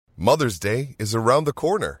Mother's Day is around the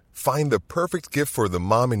corner. Find the perfect gift for the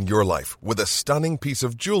mom in your life with a stunning piece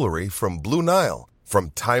of jewelry from Blue Nile.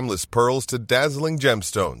 From timeless pearls to dazzling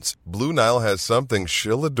gemstones, Blue Nile has something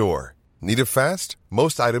she'll adore. Need it fast?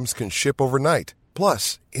 Most items can ship overnight.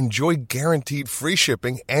 Plus, enjoy guaranteed free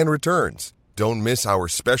shipping and returns. Don't miss our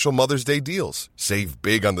special Mother's Day deals. Save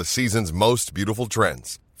big on the season's most beautiful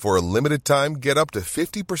trends. For a limited time, get up to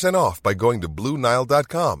 50% off by going to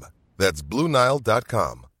BlueNile.com. That's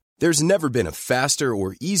BlueNile.com. There's never been a faster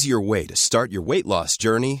or easier way to start your weight loss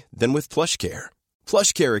journey than with PlushCare.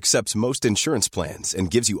 PlushCare accepts most insurance plans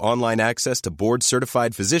and gives you online access to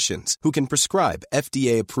board-certified physicians who can prescribe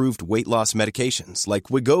FDA-approved weight loss medications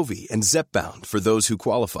like Wegovy and Zepbound for those who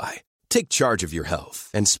qualify. Take charge of your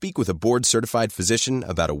health and speak with a board-certified physician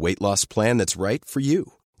about a weight loss plan that's right for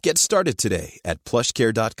you. Get started today at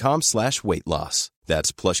plushcare.com/weight loss.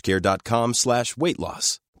 That's plushcare.com/weight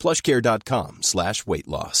loss. plushcare.com/weight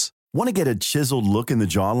loss. Want to get a chiseled look in the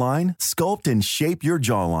jawline? Sculpt and shape your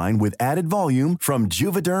jawline with added volume from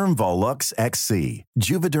Juvederm Volux XC.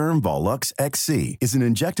 Juvederm Volux XC is an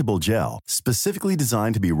injectable gel specifically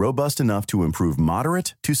designed to be robust enough to improve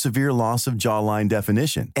moderate to severe loss of jawline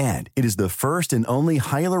definition. And it is the first and only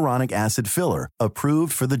hyaluronic acid filler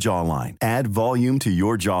approved for the jawline. Add volume to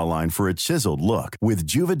your jawline for a chiseled look with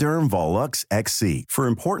Juvederm Volux XC. For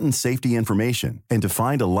important safety information and to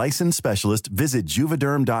find a licensed specialist, visit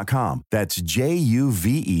Juvederm.com. That's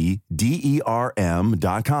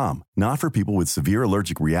Juvederm.com. Not for people with severe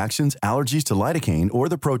allergic reactions, allergies to lidocaine, or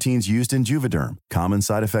the proteins used in Juvederm. Common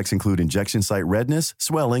side effects include injection site redness,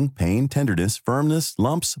 swelling, pain, tenderness, firmness,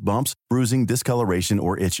 lumps, bumps, bruising, discoloration,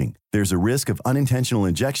 or itching. There's a risk of unintentional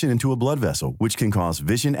injection into a blood vessel, which can cause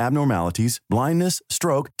vision abnormalities, blindness,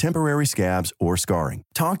 stroke, temporary scabs, or scarring.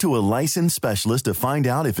 Talk to a licensed specialist to find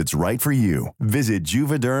out if it's right for you. Visit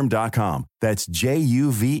Juvederm.com. That's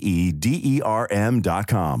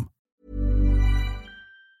Juvederm.com.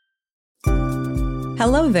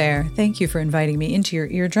 Hello there. Thank you for inviting me into your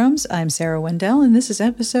eardrums. I'm Sarah Wendell, and this is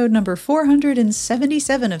episode number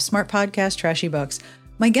 477 of Smart Podcast Trashy Books.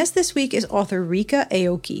 My guest this week is author Ryka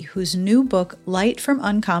Aoki, whose new book, Light from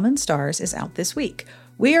Uncommon Stars, is out this week.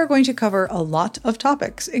 We are going to cover a lot of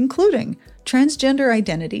topics, including transgender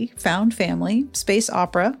identity, found family, space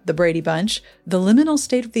opera, the Brady Bunch, the liminal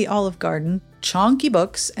state of the Olive Garden, chonky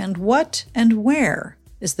books, and what and where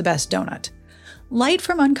is the best donut. Light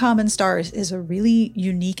from Uncommon Stars is a really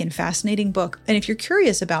unique and fascinating book, and if you're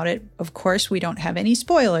curious about it, of course we don't have any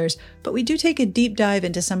spoilers, but we do take a deep dive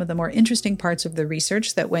into some of the more interesting parts of the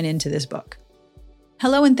research that went into this book.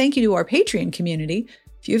 Hello and thank you to our Patreon community.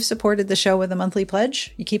 If you've supported the show with a monthly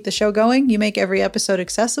pledge, you keep the show going, you make every episode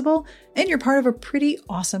accessible, and you're part of a pretty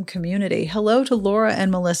awesome community. Hello to Laura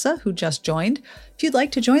and Melissa, who just joined. If you'd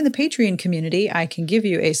like to join the Patreon community, I can give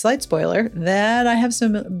you a slight spoiler that I have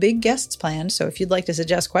some big guests planned, so if you'd like to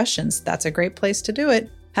suggest questions, that's a great place to do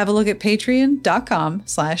it. Have a look at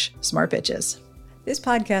patreon.com/smartbitches. This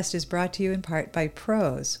podcast is brought to you in part by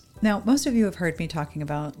Prose. Now, most of you have heard me talking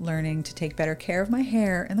about learning to take better care of my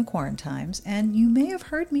hair in the quarantines, and you may have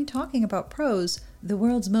heard me talking about Prose, the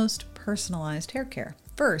world's most personalized hair care.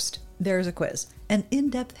 First, there's a quiz, an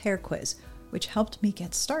in-depth hair quiz, which helped me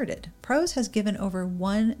get started. Prose has given over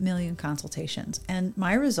 1 million consultations, and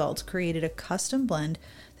my results created a custom blend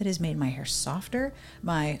that has made my hair softer,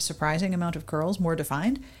 my surprising amount of curls more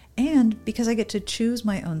defined, and because I get to choose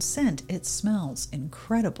my own scent, it smells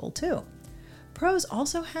incredible too. Prose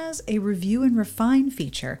also has a review and refine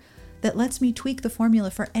feature that lets me tweak the formula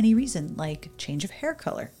for any reason, like change of hair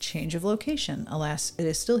color, change of location, alas, it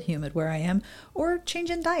is still humid where I am, or change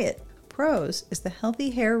in diet. Prose is the healthy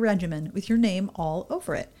hair regimen with your name all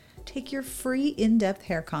over it. Take your free in-depth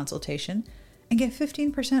hair consultation and get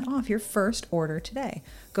 15% off your first order today.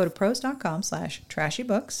 Go to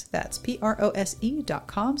prose.com/trashybooks, that's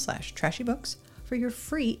prose.com/trashybooks for your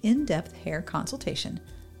free in-depth hair consultation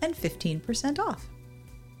and 15% off.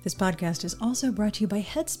 This podcast is also brought to you by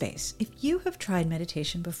Headspace. If you have tried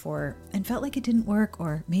meditation before and felt like it didn't work,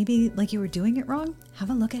 or maybe like you were doing it wrong, have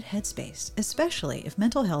a look at Headspace, especially if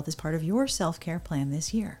mental health is part of your self-care plan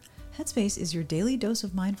this year. Headspace is your daily dose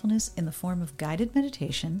of mindfulness in the form of guided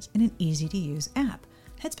meditations in an easy-to-use app.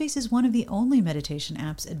 Headspace is one of the only meditation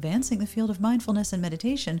apps advancing the field of mindfulness and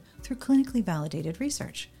meditation through clinically validated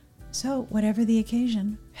research. So, whatever the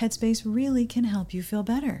occasion, Headspace really can help you feel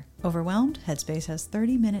better. Overwhelmed? Headspace has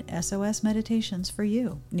 30-minute SOS meditations for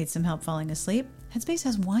you. Need some help falling asleep? Headspace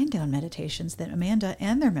has wind-down meditations that Amanda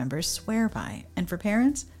and their members swear by. And for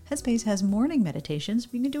parents, Headspace has morning meditations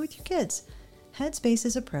you can do with your kids.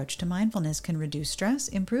 Headspace's approach to mindfulness can reduce stress,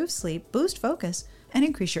 improve sleep, boost focus, and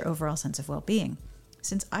increase your overall sense of well-being.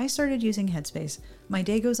 Since I started using Headspace, my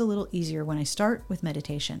day goes a little easier when I start with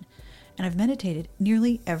meditation. And I've meditated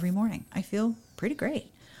nearly every morning. I feel pretty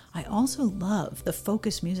great. I also love the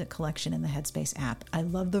focus music collection in the Headspace app. I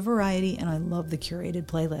love the variety and I love the curated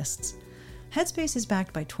playlists. Headspace is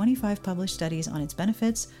backed by 25 published studies on its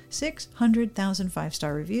benefits, 600,000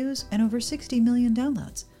 five-star reviews, and over 60 million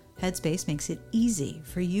downloads. Headspace makes it easy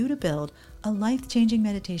for you to build a life-changing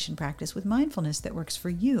meditation practice with mindfulness that works for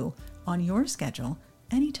you on your schedule,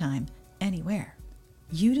 anytime, anywhere.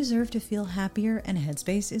 You deserve to feel happier, and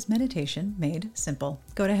Headspace is meditation made simple.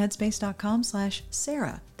 Go to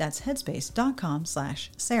headspace.com/Sarah. That's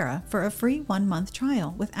headspace.com/Sarah for a free 1-month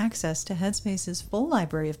trial with access to Headspace's full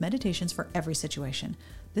library of meditations for every situation.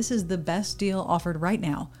 This is the best deal offered right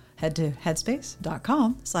now. Head to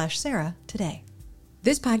headspace.com/Sarah today.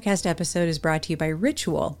 This podcast episode is brought to you by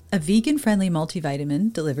Ritual, a vegan-friendly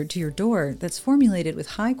multivitamin delivered to your door that's formulated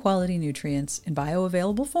with high-quality nutrients in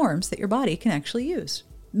bioavailable forms that your body can actually use.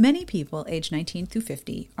 Many people aged 19 through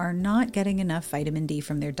 50 are not getting enough vitamin D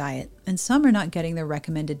from their diet, and some are not getting their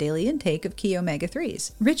recommended daily intake of key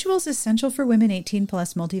omega-3s. Ritual's Essential for Women 18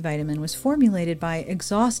 Plus multivitamin was formulated by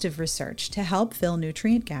exhaustive research to help fill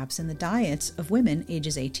nutrient gaps in the diets of women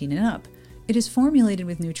ages 18 and up. It is formulated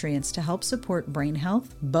with nutrients to help support brain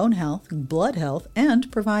health, bone health, blood health,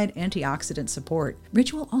 and provide antioxidant support.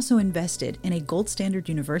 Ritual also invested in a gold standard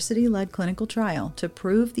university-led clinical trial to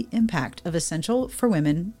prove the impact of Essential for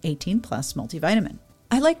Women 18 Plus multivitamin.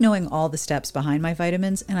 I like knowing all the steps behind my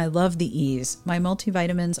vitamins, and I love the ease. My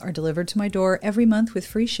multivitamins are delivered to my door every month with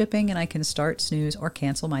free shipping, and I can start, snooze, or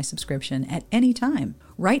cancel my subscription at any time.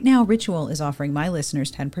 Right now, Ritual is offering my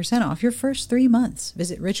listeners 10% off your first 3 months.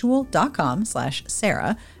 Visit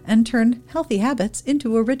ritual.com/Sarah and turn healthy habits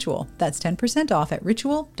into a ritual. That's 10% off at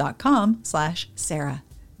ritual.com/Sarah.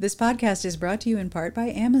 This podcast is brought to you in part by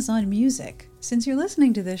Amazon Music. Since you're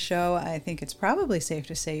listening to this show, I think it's probably safe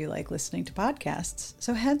to say you like listening to podcasts.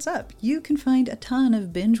 So heads up, you can find a ton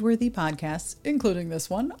of binge-worthy podcasts, including this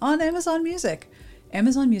one, on Amazon Music.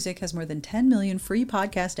 Amazon Music has more than 10 million free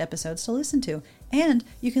podcast episodes to listen to, and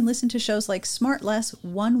you can listen to shows like Smart Less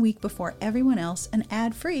 1 week before everyone else and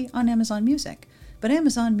ad-free on Amazon Music. But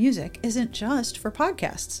Amazon Music isn't just for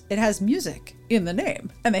podcasts. It has music in the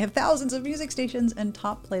name, and they have thousands of music stations and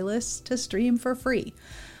top playlists to stream for free.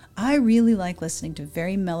 I really like listening to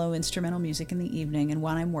very mellow instrumental music in the evening and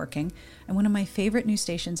when I'm working, and one of my favorite new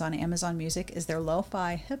stations on Amazon Music is their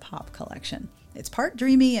lo-fi hip-hop collection. It's part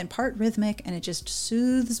dreamy and part rhythmic, and it just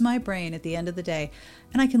soothes my brain at the end of the day.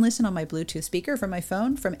 And I can listen on my Bluetooth speaker from my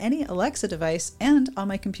phone, from any Alexa device, and on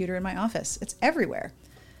my computer in my office. It's everywhere.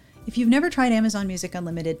 If you've never tried Amazon Music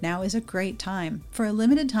Unlimited, now is a great time. For a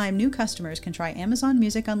limited time, new customers can try Amazon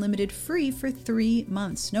Music Unlimited free for 3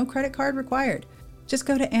 months. No credit card required. Just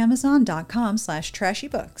go to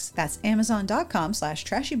amazon.com/trashybooks. That's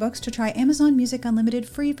amazon.com/trashybooks to try Amazon Music Unlimited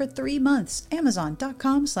free for 3 months.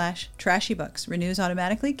 Amazon.com/trashybooks. Renews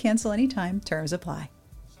automatically, cancel anytime, terms apply.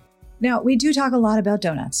 Now, we do talk a lot about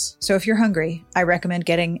donuts, so if you're hungry, I recommend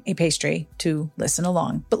getting a pastry to listen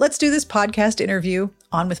along. But let's do this podcast interview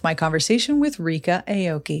on with my conversation with Ryka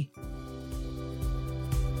Aoki.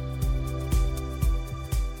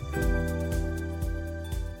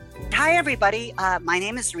 Hi, everybody. My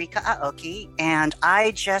name is Ryka Aoki, and I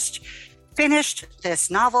just finished this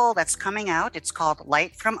novel that's coming out. It's called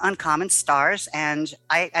Light from Uncommon Stars, and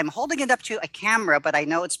I'm holding it up to a camera, but I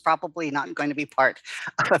know it's probably not going to be part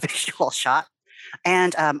of a visual shot.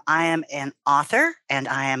 And I am an author, and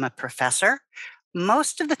I am a professor.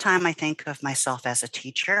 Most of the time, I think of myself as a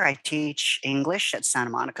teacher. I teach English at Santa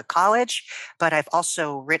Monica College, but I've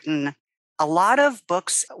also written a lot of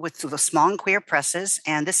books with the small and queer presses,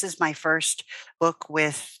 and this is my first book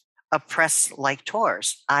with a press like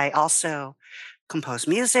Tours. I also compose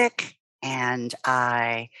music, and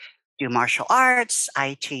I do martial arts.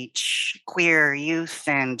 I teach queer youth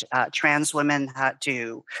and trans women how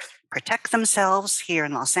to protect themselves here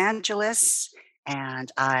in Los Angeles,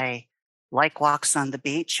 and I like walks on the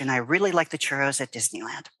beach, and I really like the churros at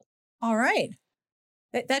Disneyland. All right.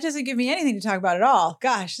 That doesn't give me anything to talk about at all.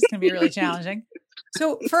 Gosh, it's going to be really challenging.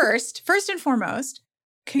 So first and foremost,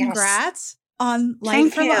 congrats on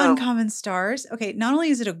Light from Uncommon Stars. Okay, not only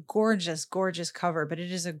is it a gorgeous, gorgeous cover, but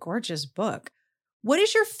it is a gorgeous book. What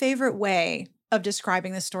is your favorite way of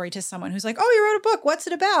describing the story to someone who's like, oh, you wrote a book. What's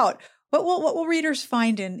it about? What will readers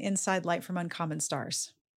find inside Light from Uncommon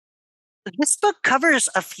Stars? This book covers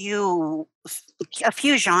a few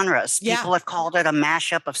genres. People have called it a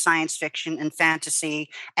mashup of science fiction and fantasy.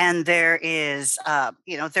 And there is,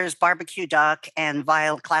 there's barbecue duck and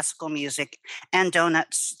classical music and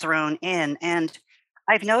donuts thrown in. And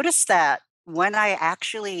I've noticed that when I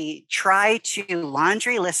actually try to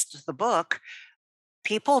laundry list the book,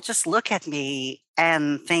 people just look at me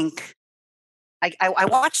and think, I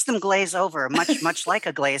watch them glaze over, much like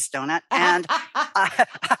a glazed donut. And I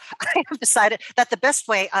have decided that the best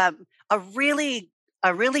way, a really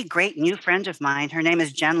great new friend of mine, her name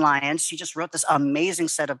is Jen Lyons. She just wrote this amazing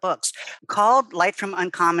set of books called Light from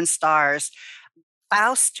Uncommon Stars,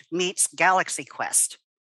 Faust meets Galaxy Quest.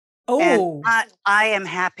 And Oh, I am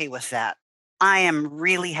happy with that. I am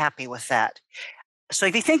really happy with that. So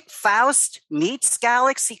if you think Faust meets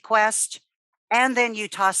Galaxy Quest, and then you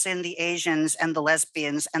toss in the Asians and the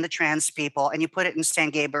lesbians and the trans people, and you put it in San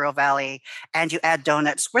Gabriel Valley, and you add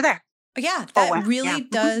donuts, we're there. yeah, Oh, that really yeah.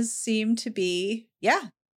 does seem to be, yeah.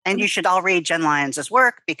 And you should all read Jen Lyons'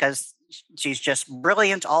 work because she's just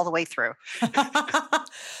brilliant all the way through.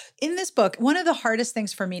 In this book, one of the hardest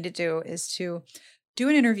things for me to do is to do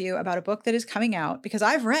an interview about a book that is coming out because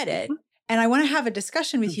I've read it and I want to have a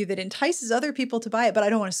discussion with you that entices other people to buy it, but I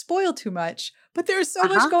don't want to spoil too much. But there's so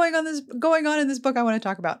much going on in this book I want to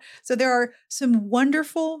talk about. So there are some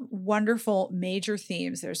wonderful, wonderful major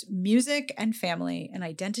themes. There's music and family and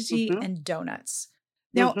identity and donuts.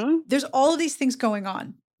 Now, there's all of these things going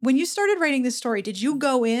on. When you started writing this story, did you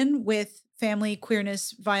go in with family,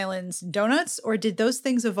 queerness, violence, donuts, or did those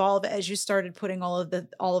things evolve as you started putting all of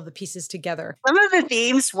the pieces together? Some of the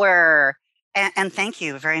themes were, and thank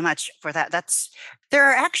you very much for that. There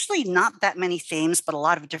are actually not that many themes, but a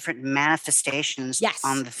lot of different manifestations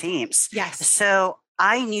on the themes. Yes. So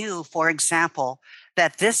I knew, for example,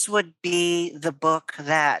 that this would be the book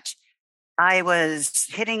that I was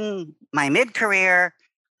hitting my mid-career.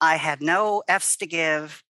 I had no F's to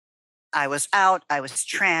give. I was out, I was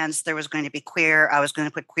trans, there was going to be queer, I was going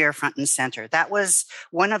to put queer front and center. That was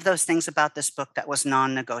one of those things about this book that was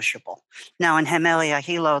non-negotiable. Now in Hemelia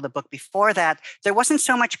Hilo, the book before that, there wasn't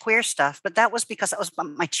so much queer stuff, but that was because that was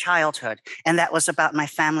about my childhood and that was about my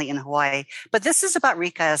family in Hawaii. But this is about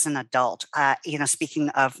Ryka as an adult. Speaking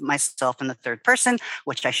of myself in the third person,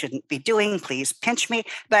 which I shouldn't be doing, please pinch me.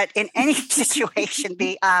 But in any situation,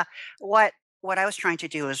 what I was trying to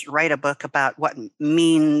do is write a book about what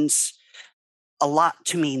means a lot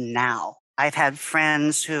to me now. I've had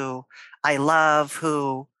friends who I love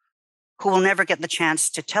who will never get the chance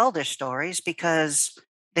to tell their stories because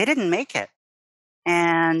they didn't make it.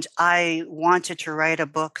 And I wanted to write a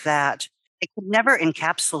book that it could never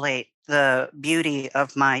encapsulate the beauty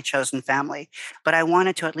of my chosen family, but I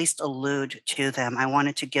wanted to at least allude to them. I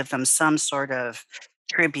wanted to give them some sort of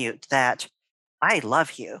tribute that I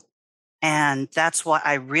love you. And that's what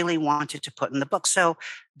I really wanted to put in the book. So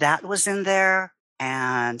that was in there,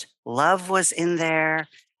 and love was in there.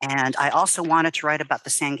 And I also wanted to write about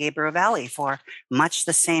the San Gabriel Valley for much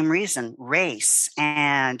the same reason, race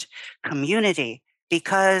and community,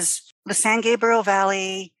 because the San Gabriel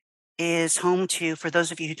Valley is home to, for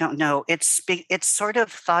those of you who don't know, it's sort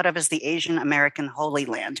of thought of as the Asian American Holy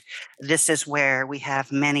Land. This is where we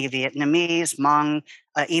have many Vietnamese, Hmong,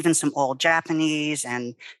 even some old Japanese,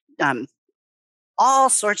 and all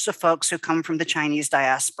sorts of folks who come from the Chinese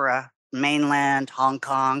diaspora, mainland, Hong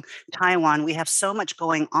Kong, Taiwan. We have so much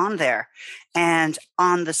going on there. And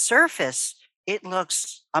on the surface, it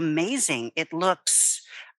looks amazing. It looks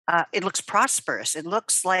prosperous. It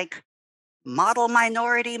looks like model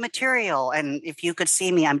minority material. And if you could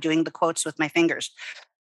see me, I'm doing the quotes with my fingers.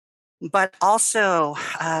 But also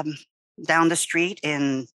down the street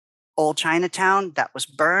in Old Chinatown that was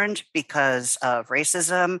burned because of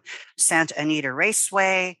racism. Santa Anita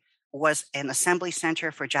Raceway was an assembly center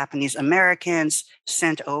for Japanese Americans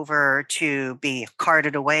sent over to be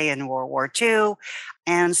carted away in World War II.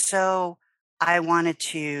 And so I wanted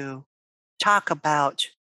to talk about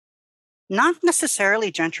not necessarily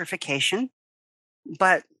gentrification,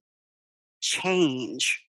 but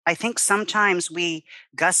change. I think sometimes we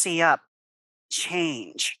gussy up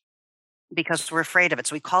change because we're afraid of it.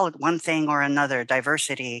 So we call it one thing or another,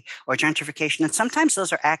 diversity or gentrification. And sometimes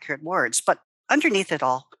those are accurate words, but underneath it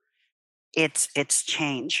all, it's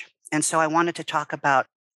change. And so I wanted to talk about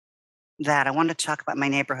that. I wanted to talk about my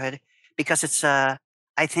neighborhood because I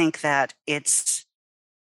think that it's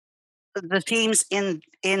the themes in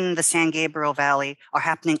the San Gabriel Valley are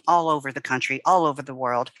happening all over the country, all over the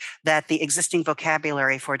world, that the existing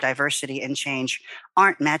vocabulary for diversity and change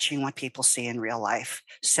aren't matching what people see in real life.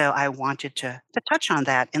 So I wanted to touch on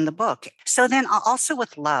that in the book. So then also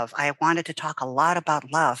with love, I wanted to talk a lot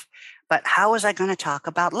about love, but how was I going to talk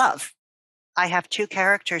about love? I have two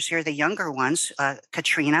characters here, the younger ones,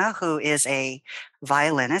 Katrina, who is a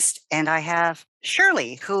violinist, and I have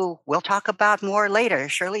Shirley, who we'll talk about more later.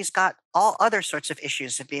 Shirley's got all other sorts of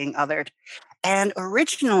issues of being othered. And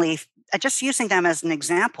originally, just using them as an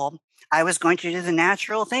example, I was going to do the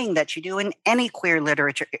natural thing that you do in any queer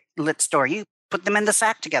lit store. You put them in the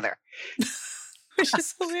sack together. Which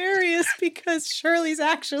is hilarious because Shirley's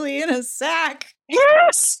actually in a sack.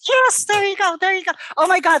 Yes, yes, there you go, there you go. Oh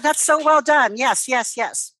my God, that's so well done. Yes, yes,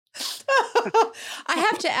 yes. I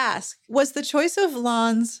have to ask, was the choice of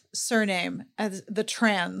Lan's surname as the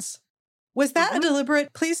trans, was that a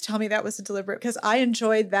deliberate? Please tell me that was a deliberate, because I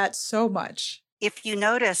enjoyed that so much. If you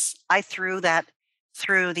notice, I threw that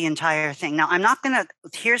through the entire thing. Now,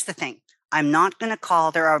 here's the thing. I'm not going to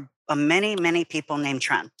call, there are many, many people named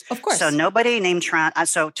Tran. Of course. So nobody named Tran.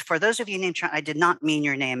 So for those of you named Tran, I did not mean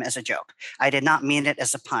your name as a joke. I did not mean it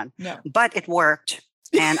as a pun. No. But it worked.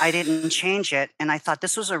 And I didn't change it. And I thought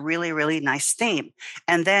this was a really, really nice theme.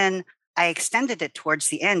 And then I extended it towards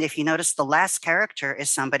the end. If you notice, the last character is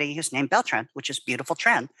somebody who's named Beltran, which is beautiful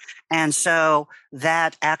Tran. And so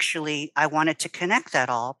that actually, I wanted to connect that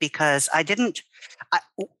all because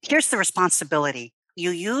here's the responsibility.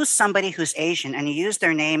 You use somebody who's Asian and you use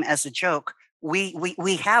their name as a joke. We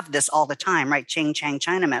have this all the time, right? Ching Chang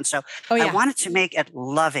Chinaman. So I wanted to make it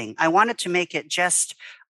loving. I wanted to make it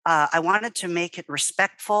I wanted to make it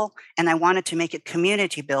respectful, and I wanted to make it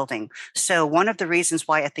community building. So one of the reasons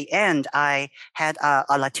why at the end I had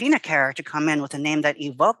a Latina character come in with a name that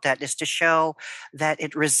evoked that is to show that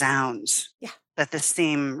it resounds. Yeah. That this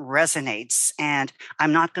theme resonates, and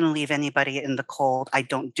I'm not going to leave anybody in the cold. I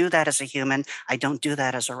don't do that as a human. I don't do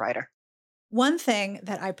that as a writer. One thing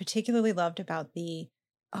that I particularly loved about the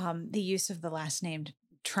use of the last name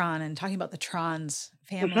Tron and talking about the Trons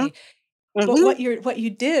family. But what you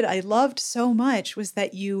did, I loved so much, was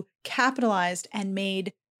that you capitalized and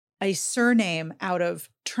made a surname out of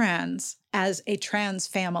trans as a trans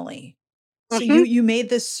family. So you made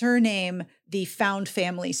the surname the found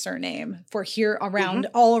family surname for here around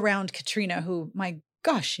all around Katrina, who, my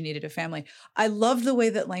gosh, she needed a family. I love the way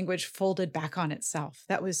that language folded back on itself.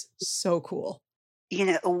 That was so cool. You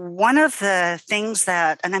know, one of the things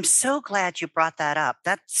that, and I'm so glad you brought that up.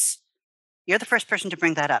 You're the first person to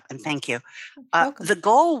bring that up, and thank you. The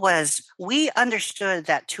goal was we understood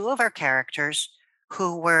that two of our characters,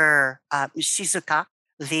 who were Shizuka,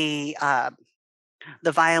 the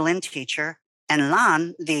violin teacher, and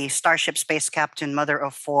Lan, the starship space captain, mother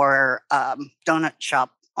of four, donut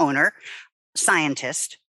shop owner,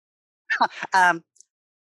 scientist.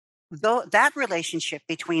 Though that relationship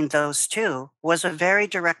between those two was a very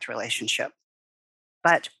direct relationship.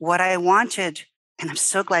 But what I wanted, and I'm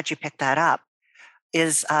so glad you picked that up,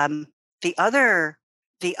 is the other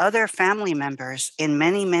family members in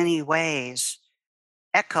many, many ways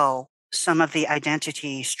echo some of the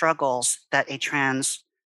identity struggles that a trans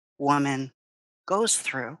woman goes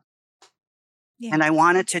through. Yeah. And I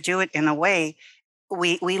wanted to do it in a way,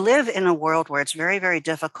 we live in a world where it's very, very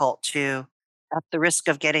difficult to, at the risk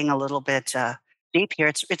of getting a little bit deep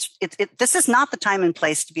here, this is not the time and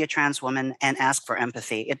place to be a trans woman and ask for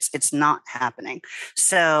empathy. It's not happening.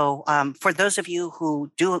 So for those of you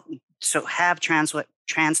who have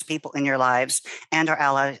trans people in your lives and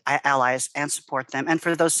are allies and support them, and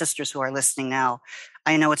for those sisters who are listening now,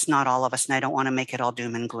 I know it's not all of us, and I don't want to make it all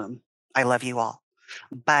doom and gloom. I love you all,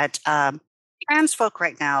 but trans folk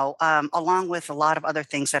right now, along with a lot of other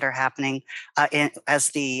things that are happening as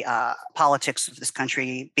the politics of this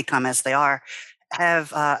country become as they are,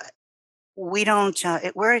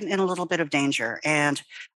 we're in a little bit of danger. And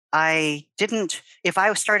if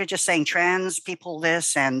I started just saying trans people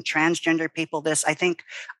this and transgender people this, I think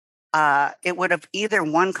it would have either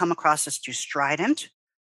one, come across as too strident,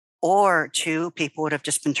 or two, people would have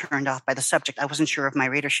just been turned off by the subject. I wasn't sure of my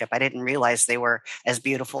readership. I didn't realize they were as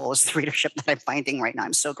beautiful as the readership that I'm finding right now.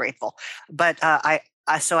 I'm so grateful. But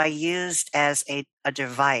so I used as a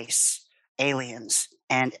device aliens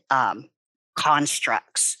and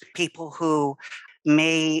constructs, people who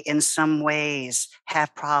may in some ways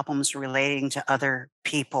have problems relating to other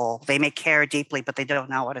people. They may care deeply, but they don't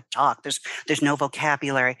know how to talk. There's no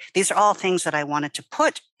vocabulary. These are all things that I wanted to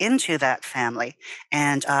put into that family,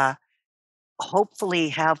 and hopefully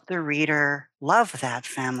have the reader love that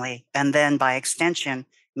family, and then by extension,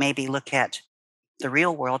 maybe look at the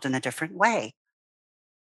real world in a different way.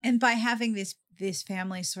 And by having these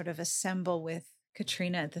families sort of assemble with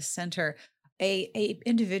Katrina at the center, a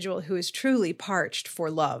individual who is truly parched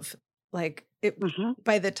for love. Like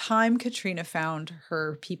by the time Katrina found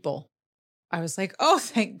her people, I was like, oh,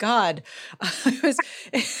 thank God.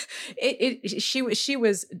 She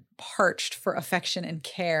was parched for affection and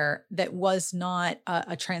care that was not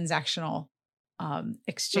a transactional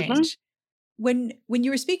exchange. When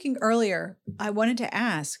you were speaking earlier, I wanted to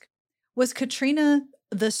ask, was Katrina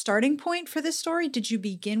the starting point for this story? Did you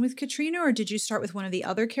begin with Katrina, or did you start with one of the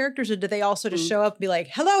other characters, or did they also just show up and be like,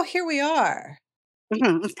 hello, here we are?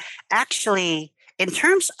 Actually, in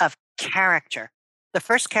terms of character, the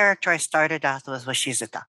first character I started out with was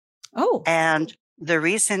Shizuka. Oh. And the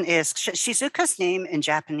reason is Shizuka's name in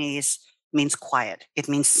Japanese means quiet. It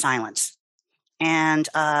means silence. And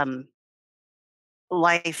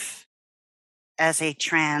life as a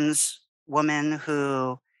trans woman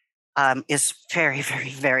who is very,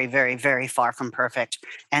 very, very, very, very far from perfect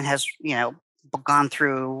and has, gone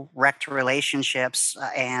through wrecked relationships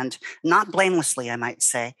and not blamelessly, I might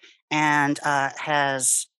say, and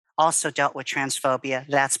has also dealt with transphobia.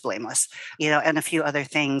 That's blameless, and a few other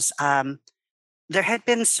things. There had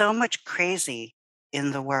been so much crazy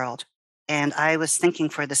in the world. And I was thinking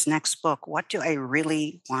for this next book, what do I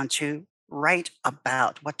really want to write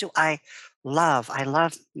about? What do I love? I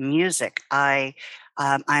love music.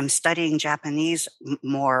 I'm studying Japanese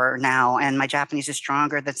more now, and my Japanese is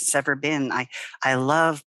stronger than it's ever been. I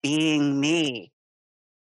love being me.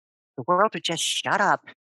 The world would just shut up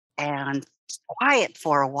and quiet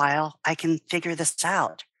for a while. I can figure this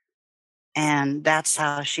out. And that's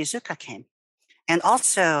how Shizuka came. And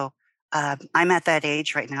also, I'm at that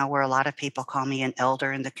age right now where a lot of people call me an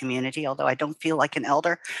elder in the community, although I don't feel like an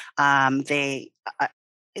elder.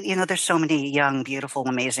 There's so many young, beautiful,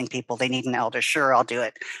 amazing people. They need an elder. Sure, I'll do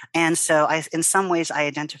it. And so, in some ways, I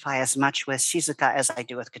identify as much with Shizuka as I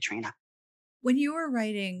do with Katrina. When you were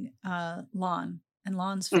writing Lon and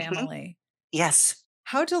Lon's Mhm. family, Yes.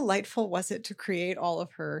 how delightful was it to create all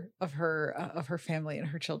of her family and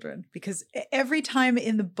her children? Because every time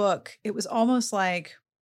in the book, it was almost like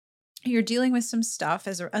you're dealing with some stuff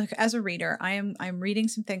as a reader. I'm reading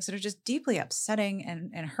some things that are just deeply upsetting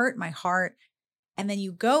and hurt my heart. And then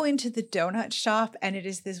you go into the donut shop and it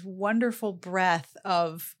is this wonderful breath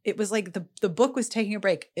of, it was like the book was taking a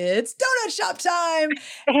break. It's donut shop time.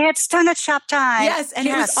 It's donut shop time. Yes. And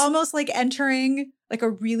yes. It was almost like entering like a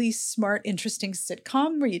really smart, interesting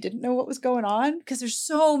sitcom where you didn't know what was going on because there's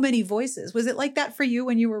so many voices. Was it like that for you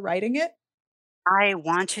when you were writing it? I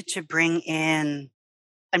wanted to bring in,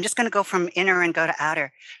 I'm just going to go from inner and go to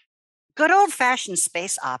outer. Good old fashioned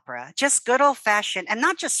space opera, just good old fashioned, and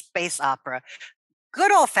not just space opera,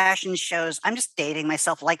 good old fashioned shows. I'm just dating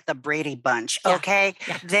myself, like the Brady Bunch. Yeah. Okay.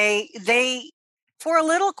 Yeah. They, for a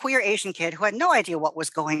little queer Asian kid who had no idea what was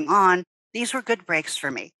going on, these were good breaks for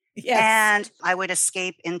me. Yes. And I would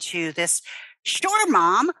escape into this, sure,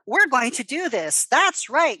 mom, we're going to do this. That's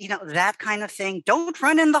right. That kind of thing. Don't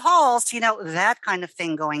run in the halls, that kind of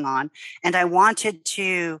thing going on. And I wanted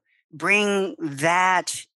to bring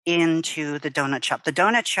that into the donut shop. The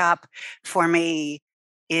donut shop for me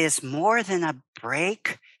is more than a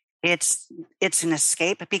break. It's an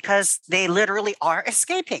escape because they literally are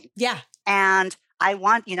escaping. Yeah. And I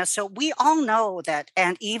want, so we all know that,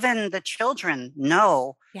 and even the children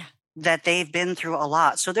know that they've been through a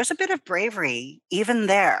lot. So there's a bit of bravery even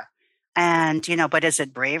there. And, but is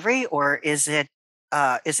it bravery or is it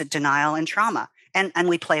denial and trauma? And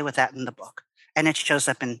we play with that in the book. And it shows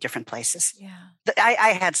up in different places. Yeah.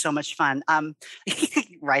 I had so much fun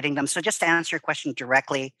writing them. So just to answer your question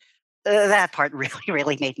directly, that part really,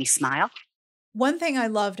 really made me smile. One thing I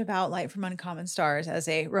loved about Light from Uncommon Stars as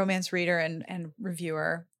a romance reader and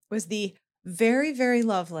reviewer was the very, very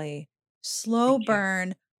lovely, slow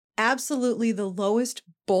burn, absolutely the lowest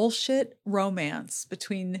bullshit romance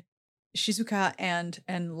between Shizuka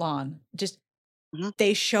and Lon. Just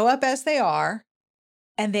they show up as they are.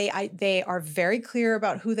 And they are very clear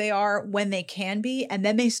about who they are when they can be. And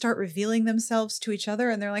then they start revealing themselves to each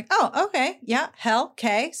other. And they're like, oh, okay. Yeah. Hell.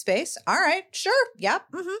 Okay. Space. All right. Sure. Yeah.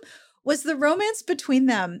 Mm-hmm. Was the romance between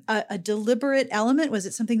them a deliberate element? Was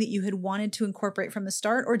it something that you had wanted to incorporate from the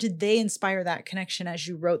start? Or did they inspire that connection as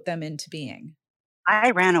you wrote them into being?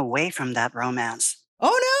 I ran away from that romance.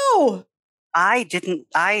 Oh, no. I didn't.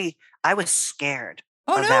 I was scared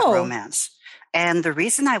of that romance. And the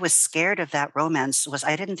reason I was scared of that romance was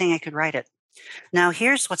I didn't think I could write it. Now,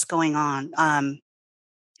 here's what's going on.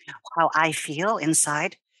 How I feel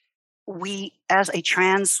inside. We, as a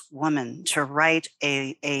trans woman, to write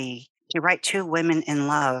two women in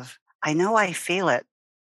love, I know I feel it,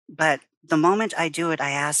 but the moment I do it,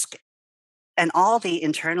 I ask, and all the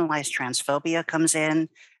internalized transphobia comes in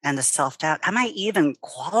and the self-doubt. Am I even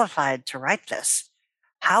qualified to write this?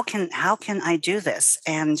 How can I do this?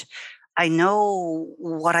 And I know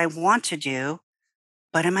what I want to do,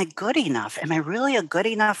 but am I good enough? Am I really a good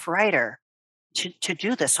enough writer? to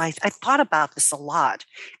do this. So I thought about this a lot,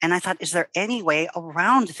 and I thought, is there any way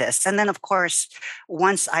around this? And then, of course,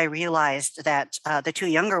 once I realized that the two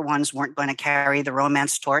younger ones weren't going to carry the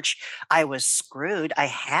romance torch, I was screwed. I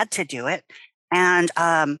had to do it. And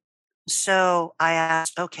so I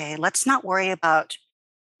asked, okay, let's not worry about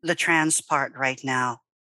the trans part right now.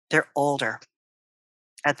 They're older.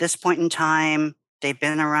 At this point in time, they've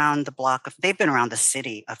been around the block. They've been around the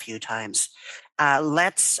city a few times.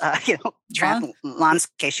 Let's, Lon's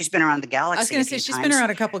case, she's been around the galaxy. I was going to say she's been around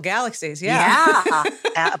a couple galaxies. Yeah.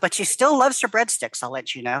 But she still loves her breadsticks, I'll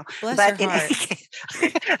let you know. Bless but her in heart. any case,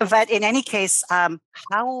 but in any case, how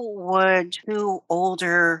would two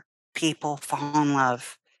older people fall in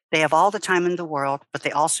love? They have all the time in the world, but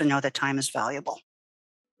they also know that time is valuable.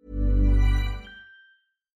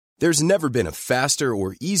 There's never been a faster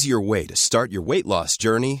or easier way to start your weight loss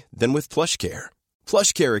journey than with PlushCare.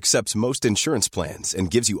 PlushCare accepts most insurance plans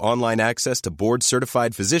and gives you online access to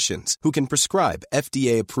board-certified physicians who can prescribe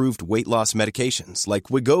FDA-approved weight loss medications like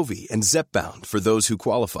Wegovy and Zepbound for those who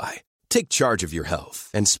qualify. Take charge of your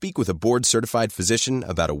health and speak with a board-certified physician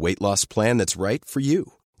about a weight loss plan that's right for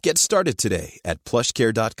you. Get started today at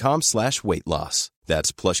plushcare.com/weight loss.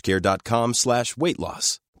 That's plushcare.com/weight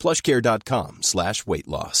loss. plushcare.com/weight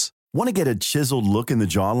loss. Want to get a chiseled look in the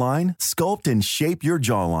jawline? Sculpt and shape your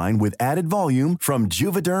jawline with added volume from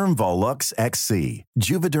Juvederm Volux XC.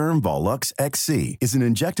 Juvederm Volux XC is an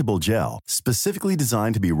injectable gel specifically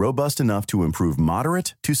designed to be robust enough to improve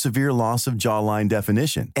moderate to severe loss of jawline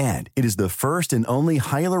definition. And it is the first and only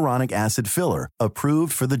hyaluronic acid filler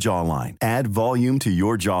approved for the jawline. Add volume to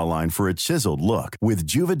your jawline for a chiseled look with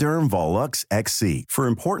Juvederm Volux XC. For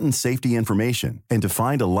important safety information and to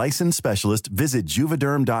find a licensed specialist, visit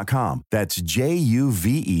juvederm.com. That's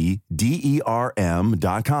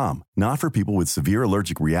JUVEDERM.com. Not for people with severe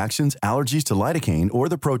allergic reactions, allergies to lidocaine, or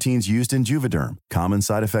the proteins used in Juvederm. Common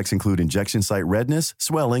side effects include injection site redness,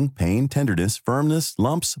 swelling, pain, tenderness, firmness,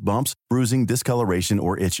 lumps, bumps, bruising, discoloration,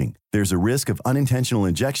 or itching. There's a risk of unintentional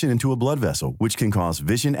injection into a blood vessel, which can cause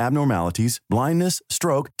vision abnormalities, blindness,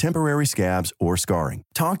 stroke, temporary scabs, or scarring.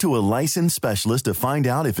 Talk to a licensed specialist to find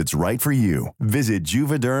out if it's right for you. Visit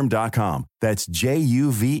Juvederm.com. That's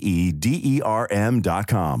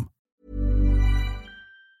JUVEDERM.com.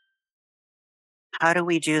 How do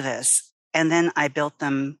we do this? And then I built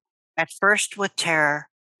them at first with terror,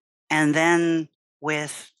 and then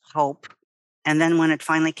with hope. And then when it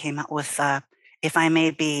finally came out with, if I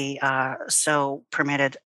may be so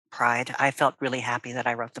permitted, pride, I felt really happy that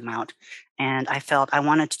I wrote them out. And I felt I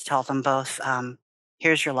wanted to tell them both,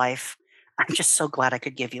 here's your life. I'm just so glad I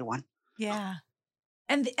could give you one. Yeah.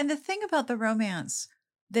 And the thing about the romance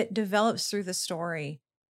that develops through the story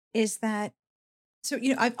is that, so,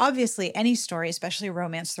 obviously any story, especially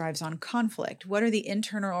romance, thrives on conflict. What are the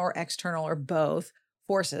internal or external or both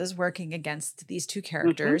forces working against these two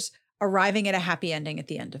characters, arriving at a happy ending at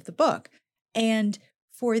the end of the book? And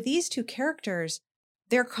for these two characters,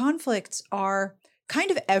 their conflicts are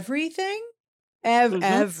kind of everything,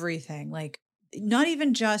 everything, like not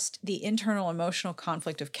even just the internal emotional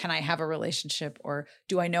conflict of, can I have a relationship, or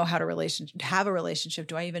do I know how to have a relationship?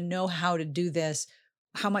 Do I even know how to do this?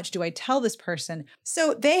 How much do I tell this person?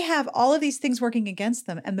 So they have all of these things working against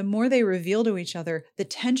them. And the more they reveal to each other, the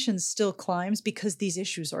tension still climbs because these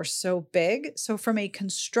issues are so big. So from a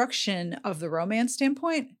construction of the romance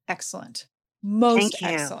standpoint, excellent. Most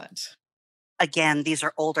excellent. Again, these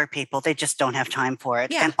are older people. They just don't have time for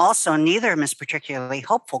it. Yeah. And also, neither of them is particularly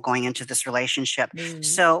hopeful going into this relationship.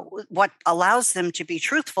 So what allows them to be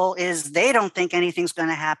truthful is they don't think anything's going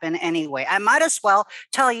to happen anyway. I might as well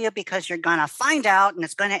tell you because you're going to find out and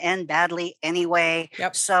it's going to end badly anyway.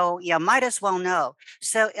 Yep. So you might as well know.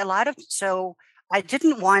 So I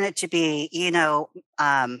didn't want it to be,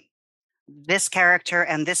 this character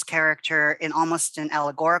and this character in almost an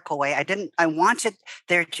allegorical way. I wanted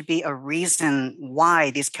there to be a reason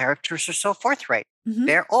why these characters are so forthright.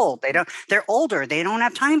 They're old. They're older. They don't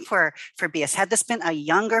have time for BS. Had this been a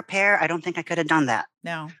younger pair, I don't think I could have done that.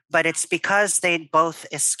 No. But it's because they'd both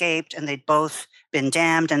escaped and they'd both been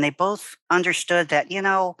damned and they both understood that,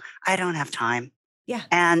 I don't have time. Yeah.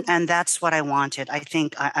 And that's what I wanted. I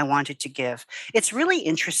think I wanted to give. It's really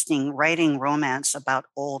interesting writing romance about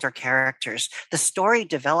older characters. The story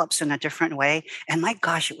develops in a different way. And my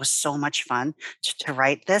gosh, it was so much fun to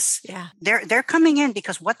write this. Yeah. They're coming in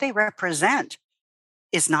because what they represent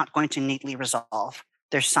is not going to neatly resolve.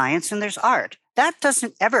 There's science and there's art. That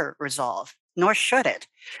doesn't ever resolve, nor should it.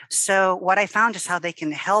 So what I found is how they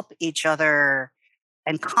can help each other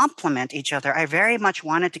and complement each other. I very much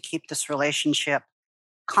wanted to keep this relationship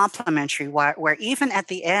complementary, where even at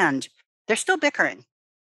the end, they're still bickering.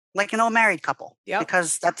 like an old married couple,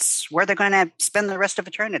 because that's where they're going to spend the rest of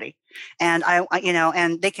eternity. And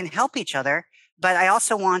and they can help each other. But I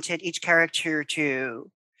also wanted each character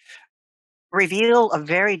to reveal a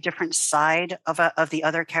very different side of the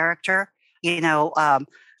other character.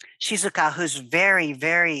 Shizuka, who's very,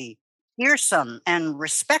 very fearsome and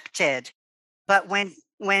respected, but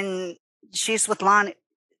when she's with Lan,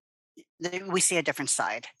 we see a different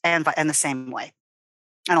side, and the same way.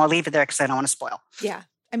 And I'll leave it there because I don't want to spoil. Yeah,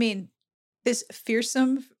 I mean, this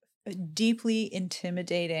fearsome, deeply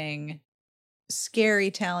intimidating,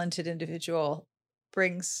 scary, talented individual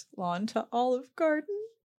brings Lan to Olive Garden.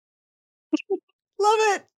 Love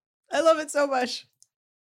it. I love it so much.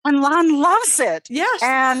 And Lan loves it. Yes.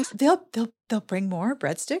 And they'll bring more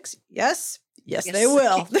breadsticks. Yes, they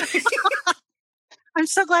will. I'm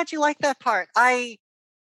so glad you like that part. I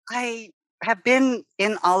have been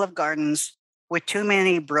in Olive Gardens with too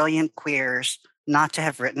many brilliant queers not to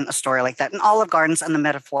have written a story like that. In Olive Gardens and the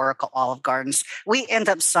metaphorical Olive Gardens, we end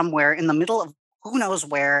up somewhere in the middle of who knows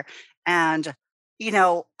where. And,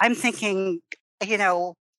 I'm thinking,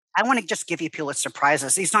 I want to just give you Pulitzer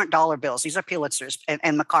Prizes. These aren't dollar bills. These are Pulitzers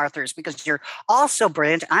and MacArthurs, because you're all so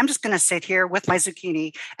brilliant. I'm just going to sit here with my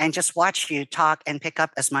zucchini and just watch you talk and pick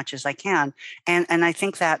up as much as I can. And I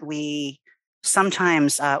think that we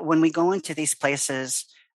sometimes, when we go into these places,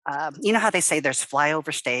 you know how they say there's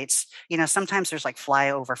flyover states? Sometimes there's like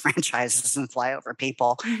flyover franchises and flyover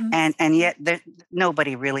people. Mm-hmm. And yet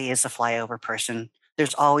nobody really is a flyover person.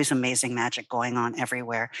 There's always amazing magic going on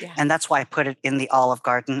everywhere. Yeah. And that's why I put it in the Olive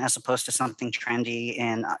Garden as opposed to something trendy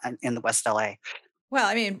in the West LA. Well,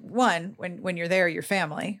 I mean, when you're there, your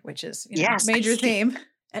family, which is Yes. major theme,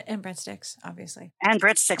 and breadsticks, obviously. And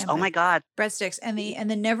breadsticks. Oh my God. Breadsticks and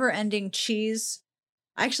the never-ending cheese.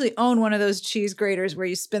 I actually own one of those cheese graters where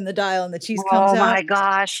you spin the dial and the cheese comes out. Oh my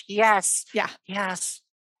gosh. Yes. Yeah. Yes.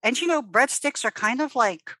 And breadsticks are kind of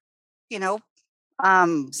like,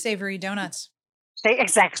 savory donuts.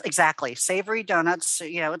 Exactly. Savory donuts.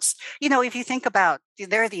 It's, if you think about,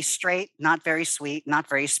 they're these straight, not very sweet, not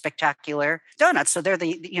very spectacular donuts. So they're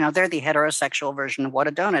they're the heterosexual version of what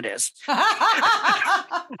a donut is.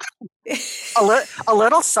 a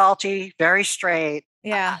little salty, very straight.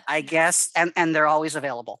 Yeah. I guess. And they're always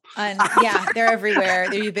available. And yeah, they're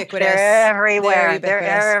everywhere. They're ubiquitous. They're everywhere. They're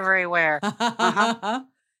everywhere. Uh-huh.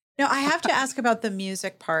 Now, I have to ask about the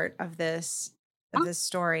music part of this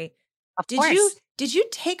story. Of course. Did you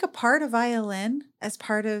take apart a violin as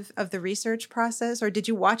part of the research process, or did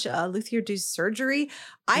you watch a luthier do surgery?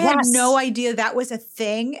 I had no idea that was a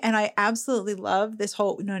thing, and I absolutely love this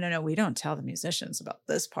whole, no, we don't tell the musicians about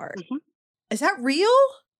this part. Mm-hmm. Is that real?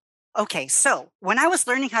 Okay, so when I was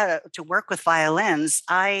learning how to work with violins,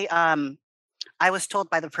 I was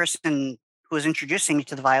told by the person who was introducing me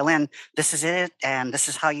to the violin, this is it, and this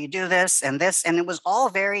is how you do this, and it was all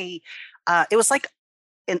very, it was like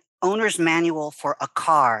an owner's manual for a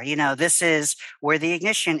car. This is where the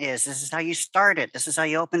ignition is. This is how you start it. This is how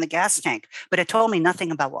you open the gas tank. But it told me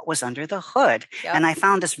nothing about what was under the hood. Yep. And I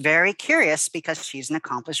found this very curious because she's an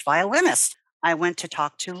accomplished violinist. I went to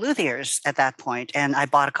talk to luthiers at that point, and I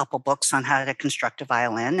bought a couple books on how to construct a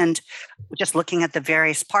violin and just looking at the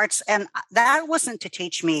various parts. And that wasn't to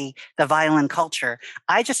teach me the violin culture.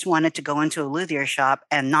 I just wanted to go into a luthier shop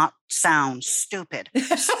and not sound stupid.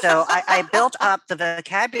 So I built up the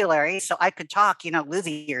vocabulary so I could talk,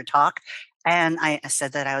 luthier talk. And I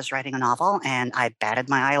said that I was writing a novel, and I batted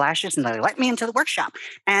my eyelashes, and they let me into the workshop.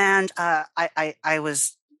 And I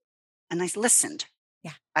listened.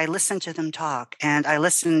 Yeah. I listened to them talk, and I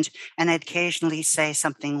listened, and I'd occasionally say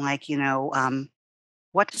something like,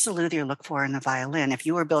 what does a luthier look for in a violin? If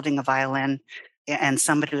you were building a violin and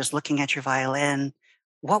somebody was looking at your violin,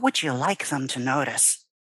 what would you like them to notice?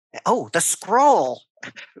 Oh, the scroll.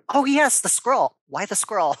 Oh, yes, the scroll. Why the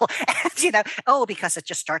scroll? And, because it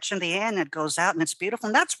just starts from the end, it goes out, and it's beautiful.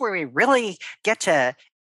 And that's where we really get to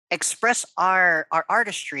express our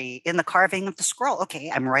artistry in the carving of the scroll.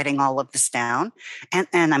 Okay, I'm writing all of this down, and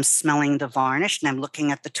I'm smelling the varnish, and I'm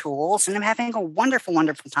looking at the tools, and I'm having a wonderful,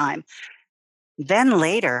 wonderful time. Then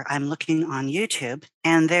later, I'm looking on YouTube,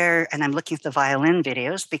 and I'm looking at the violin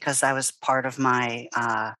videos because I was part of my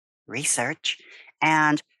research.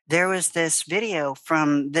 And there was this video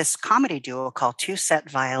from this comedy duo called Two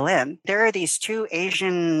Set Violin. There are these two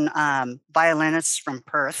Asian violinists from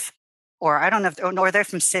Perth, or I don't know, or they're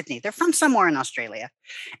from Sydney. They're from somewhere in Australia.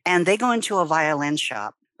 And they go into a violin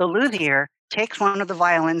shop. The luthier takes one of the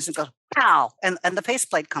violins and goes, pow, and the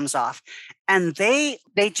faceplate comes off. And they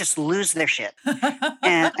just lose their shit.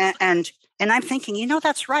 and I'm thinking,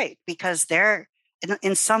 that's right, because they're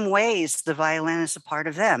in some ways, the violin is a part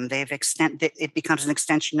of them. It becomes an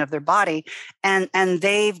extension of their body, and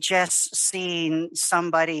they've just seen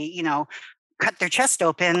somebody, cut their chest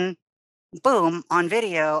open, boom, on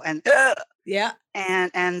video, and Yeah.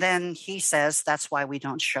 and then he says that's why we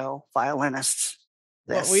don't show violinists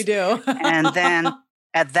this. What we do. And then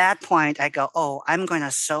at that point, I go, oh, I'm going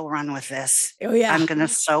to so run with this. Oh, yeah. I'm going to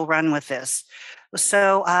so run with this.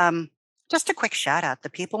 So just a quick shout out. The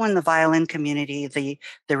people in the violin community, the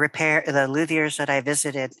luthiers that I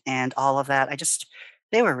visited and all of that,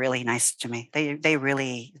 they were really nice to me. They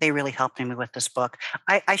really helped me with this book.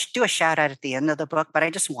 I should do a shout out at the end of the book, but I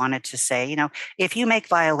just wanted to say, if you make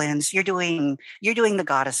violins, you're doing the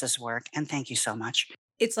goddess's work. And thank you so much.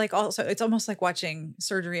 It's almost like watching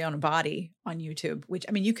surgery on a body on YouTube, which,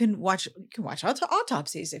 I mean, you can watch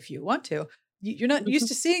autopsies if you want to. You're not used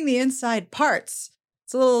to seeing the inside parts.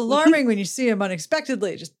 It's a little alarming when you see them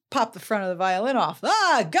unexpectedly. Just pop the front of the violin off.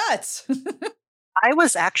 Ah, guts. I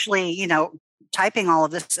was actually, typing all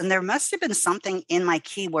of this, and there must have been something in my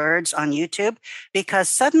keywords on YouTube, because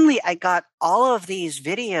suddenly I got all of these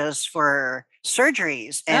videos for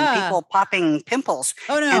surgeries and people popping pimples.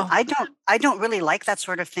 Oh no. And I don't really like that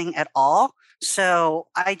sort of thing at all. So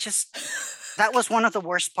that was one of the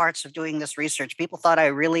worst parts of doing this research. People thought I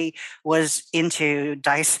really was into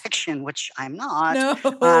dissection, which I'm not.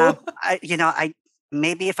 No.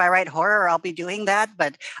 Maybe if I write horror, I'll be doing that.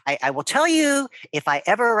 But I will tell you, if I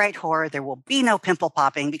ever write horror, there will be no pimple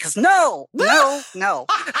popping, because no. No.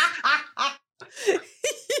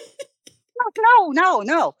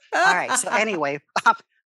 All right. So anyway,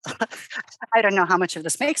 I don't know how much of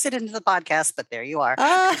this makes it into the podcast, but there you are.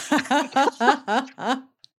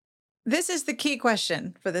 This is the key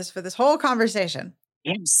question for this whole conversation.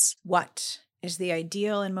 Yes. What is the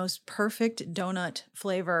ideal and most perfect donut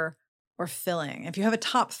flavor or filling? If you have a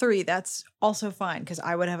top 3, that's also fine, because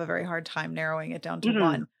I would have a very hard time narrowing it down to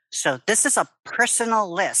one. So this is a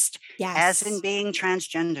personal list. Yes. As in being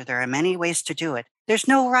transgender, there are many ways to do it. There's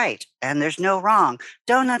no right and there's no wrong.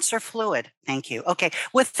 Donuts are fluid. Thank you. Okay.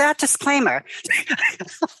 With that disclaimer,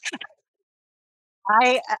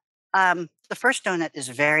 the first donut is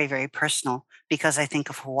very, very personal, because I think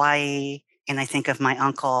of Hawaii, and I think of my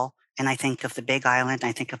uncle, and I think of the Big Island, and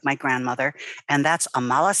I think of my grandmother, and that's a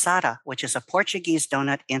malasada, which is a Portuguese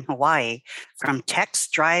donut in Hawaii from Tex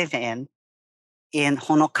Drive-In in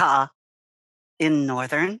Honoka'a in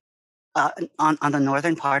northern, on the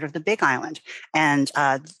northern part of the Big Island. And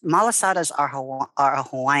malasadas are a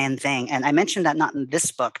Hawaiian thing. And I mentioned that not in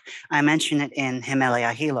this book. I mentioned it in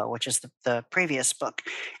Himalaya Hilo, which is the previous book.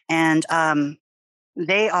 And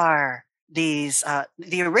they are these,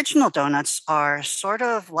 the original donuts are sort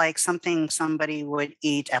of like something somebody would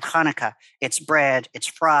eat at Hanukkah. It's bread, it's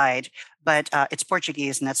fried, but it's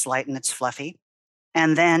Portuguese and it's light and it's fluffy.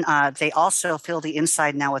 And then they also fill the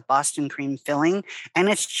inside now with Boston cream filling. And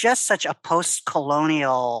it's just such a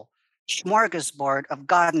post-colonial smorgasbord of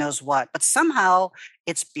God knows what. But somehow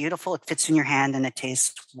it's beautiful, it fits in your hand, and it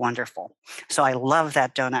tastes wonderful. So I love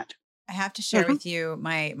that donut. I have to share with you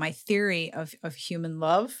my theory of human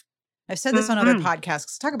love. I've said this on other podcasts,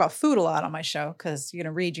 'cause I talk about food a lot on my show, because you're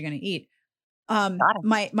going to read, you're going to eat.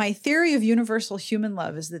 My theory of universal human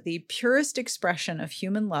love is that the purest expression of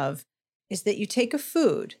human love is that you take a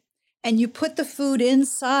food and you put the food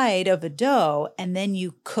inside of a dough and then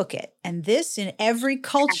you cook it. And this, in every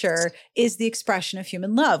culture, is the expression of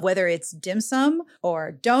human love, whether it's dim sum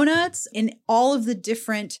or donuts. In all of the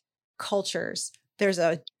different cultures, there's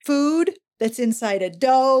a food that's inside a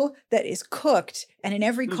dough that is cooked. And in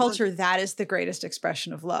every culture, that is the greatest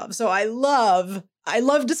expression of love. So I love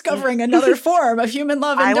discovering another form of human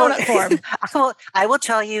love in donut form. I will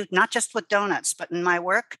tell you, not just with donuts, but in my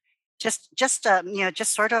work, just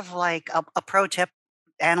sort of like a pro tip,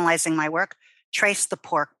 analyzing my work, trace the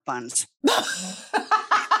pork buns.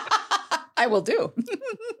 I will do.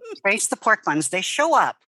 Trace the pork buns. They show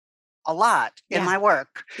up a lot in my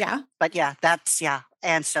work. Yeah. But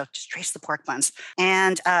and so just trace the pork buns.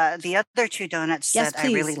 And the other 2 donuts that I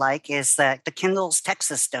really like is the Kindle's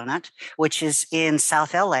Texas donut, which is in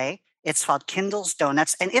South LA. It's called Kindle's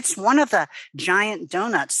Donuts, and it's one of the giant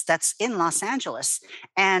donuts that's in Los Angeles.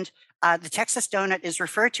 And the Texas donut is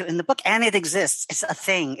referred to in the book, and it exists. It's a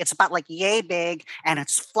thing. It's about like yay big, and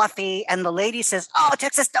it's fluffy. And the lady says, "Oh,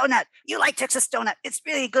 Texas donut. You like Texas donut? It's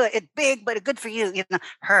really good. It's big, but it's good for you."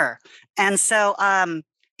 Her. And so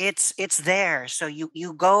it's there. So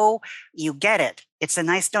you go, you get it. It's a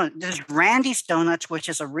nice donut. There's Randy's Donuts, which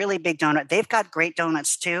is a really big donut. They've got great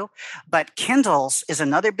donuts too. But Kindle's is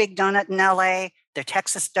another big donut in LA. Their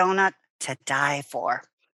Texas donut, to die for.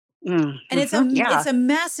 And Yeah. it's a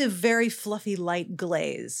massive, very fluffy, light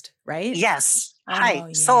glazed, right? Yes. Oh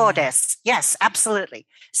Hi. So yeah. des. Yes, absolutely.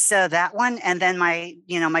 So that one, and then my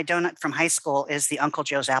donut from high school is the Uncle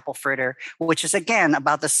Joe's apple fritter, which is again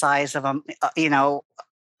about the size of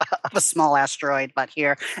of a small asteroid, but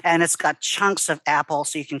here, and it's got chunks of apple,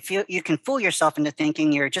 so you can fool yourself into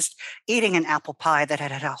thinking you're just eating an apple pie that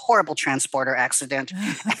had a horrible transporter accident.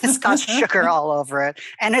 And it's got sugar all over it,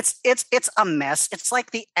 and it's a mess. It's like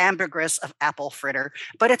the ambergris of apple fritter,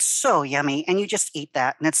 but it's so yummy, and you just eat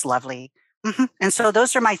that, and it's lovely. And so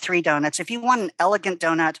those are my three donuts. If you want an elegant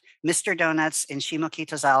donut, Mr. Donuts in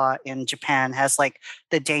Shimokitazawa in Japan has like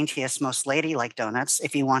the daintiest, most ladylike donuts.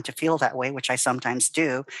 If you want to feel that way, which I sometimes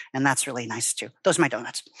do, and that's really nice too. Those are my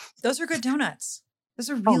donuts. Those are good donuts. Those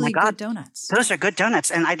are Oh my really God. good donuts. Those are good donuts.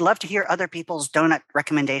 And I'd love to hear other people's donut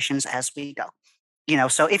recommendations as we go.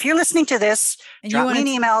 So if you're listening to this, And you drop me wanna an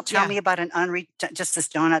email, tell yeah. me about just this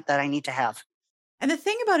donut that I need to have. And the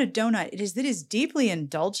thing about a donut, it is deeply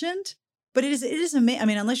indulgent, but it is I mean,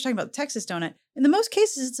 unless you're talking about the Texas donut, in the most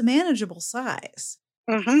cases, it's a manageable size.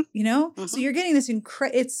 So you're getting this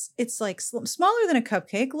it's like smaller than a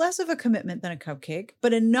cupcake, less of a commitment than a cupcake,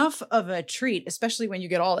 but enough of a treat, especially when you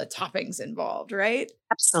get all the toppings involved, right?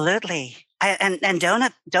 Absolutely. And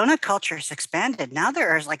donut culture has expanded. Now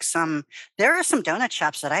there are some donut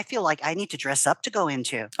shops that I feel like I need to dress up to go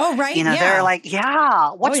into. Oh, right. They're like,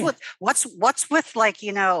 yeah, what's yeah. what's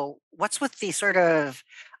with the sort of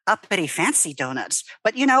uppity fancy donuts?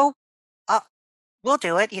 But we'll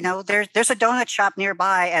do it. There's a donut shop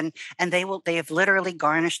nearby, and they have literally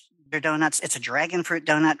garnished their donuts. It's a dragon fruit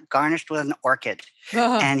donut garnished with an orchid,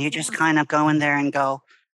 and you just kind of go in there and go,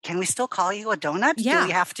 can we still call you a donut? Yeah. Do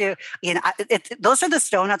we have to? Those are the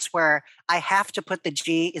donuts where I have to put the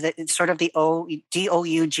G, sort of the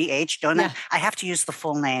DOUGH donut. Yeah. I have to use the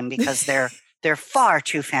full name because they're far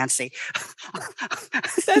too fancy.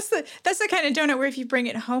 That's the kind of donut where if you bring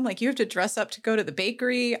it home, like you have to dress up to go to the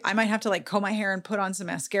bakery. I might have to like comb my hair and put on some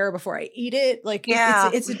mascara before I eat it. Like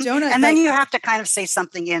it's a donut. And then you have to kind of say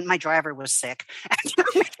something my driver was sick.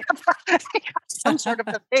 Some sort of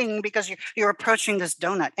a thing because you're approaching this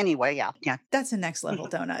donut. Anyway, yeah. That's a next level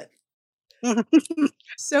donut.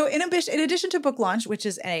 So in addition to book launch, which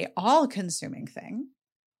is a all-consuming thing,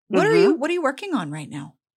 what are you working on right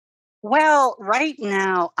now? Well, right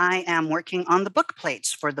now I am working on the book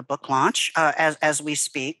plates for the book launch as we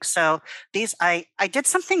speak. So I did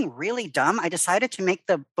something really dumb. I decided to make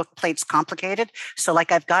the book plates complicated. So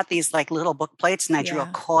like I've got these like little book plates, and I drew a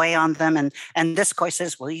koi on them, and this koi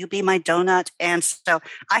says, "Will you be my donut?" And so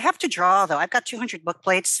I have to draw though. I've got 200 book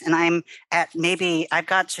plates, and I've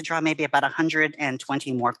got to draw maybe about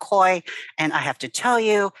 120 more koi. And I have to tell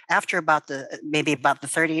you, after about the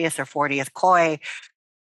 30th or 40th koi,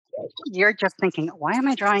 you're just thinking, why am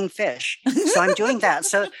I drawing fish? So I'm doing that.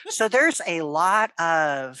 So there's a lot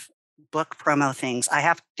of book promo things. I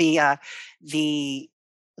have the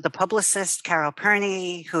publicist Carol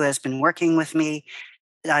Perney, who has been working with me,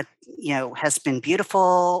 has been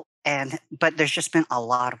beautiful, but there's just been a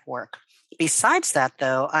lot of work. Besides that,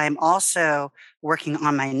 though, I'm also working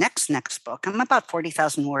on my next book. I'm about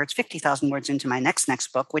 50,000 words into my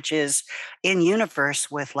next book, which is in universe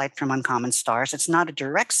with Light from Uncommon Stars. It's not a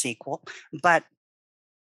direct sequel, but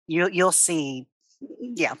you'll see.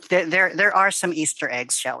 Yeah, there are some Easter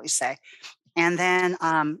eggs, shall we say. And then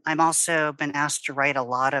I'm also been asked to write a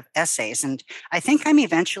lot of essays. And I think I'm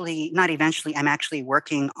actually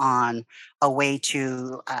working on a way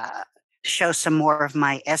to show some more of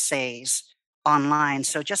my essays online.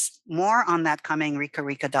 So just more on that coming,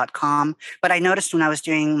 ryka.com. But I noticed when I was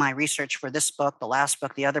doing my research for this book, the last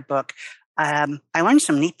book, the other book, I learned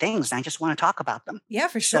some neat things, and I just want to talk about them. Yeah,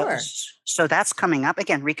 for sure. So that's coming up.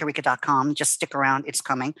 Again, ryka.com. Just stick around. It's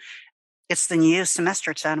coming. It's the new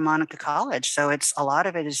semester at Santa Monica College. So a lot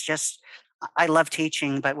of it is just, I love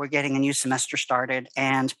teaching, but we're getting a new semester started.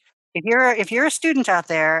 And if you're a student out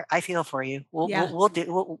there, I feel for you. We'll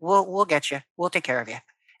get you. We'll take care of you.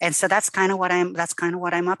 And so that's kind of what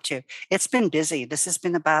I'm up to. It's been busy. This has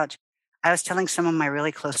been I was telling some of my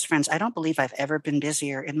really close friends, I don't believe I've ever been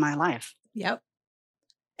busier in my life. Yep.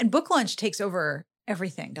 And book launch takes over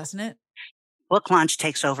everything, doesn't it? Book launch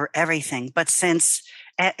takes over everything. But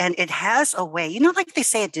and it has a way, like they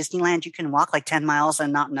say at Disneyland, you can walk like 10 miles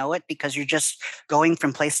and not know it because you're just going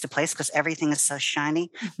from place to place because everything is so shiny.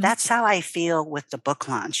 Mm-hmm. That's how I feel with the book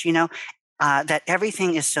launch, that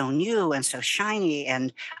everything is so new and so shiny.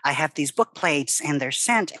 And I have these book plates and they're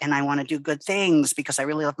sent, and I want to do good things because I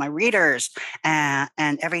really love my readers and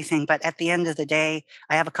everything. But at the end of the day,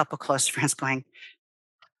 I have a couple close friends going,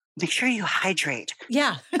 make sure you hydrate.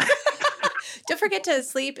 Yeah. Don't forget to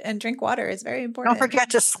sleep and drink water. It's very important. Don't forget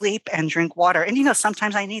to sleep and drink water. And,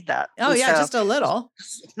 sometimes I need that. Oh, And yeah, just a little.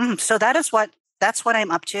 So that's what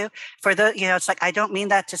I'm up to. For it's like, I don't mean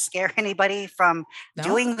that to scare anybody from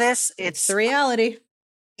doing this. It's the reality.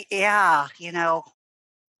 Yeah.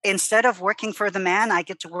 Instead of working for the man, I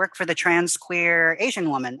get to work for the trans queer Asian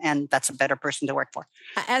woman. And that's a better person to work for.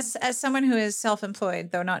 As someone who is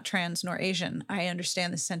self-employed, though not trans nor Asian, I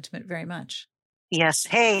understand the sentiment very much. Yes.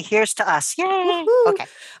 Hey, here's to us. Yay. Woo-hoo. Okay.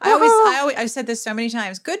 I've said this so many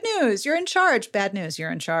times. Good news, you're in charge. Bad news,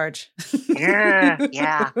 you're in charge. Yeah.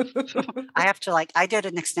 I have to I did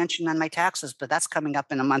an extension on my taxes, but that's coming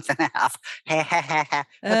up in a month and a half.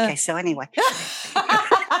 Okay. So anyway.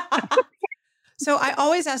 So I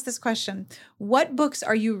always ask this question. What books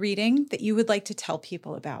are you reading that you would like to tell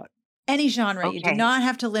people about? Any genre. Okay. You do not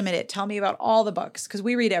have to limit it. Tell me about all the books because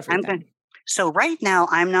we read everything. So right now,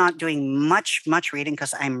 I'm not doing much reading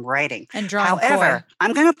because I'm writing. And drawing. However,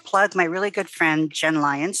 I'm going to plug my really good friend, Jen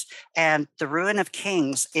Lyons, and The Ruin of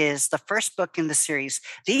Kings is the first book in the series.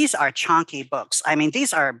 These are chunky books. I mean,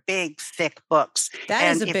 these are big, thick books.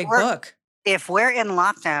 That is a big book. If we're in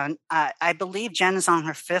lockdown, I believe Jen is on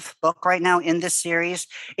her 5th book right now in this series.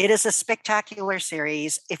 It is a spectacular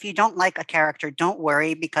series. If you don't like a character, don't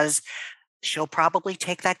worry because she'll probably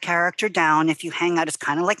take that character down if you hang out. It's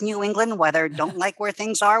kind of like New England weather. Don't like where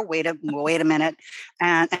things are. Wait a minute.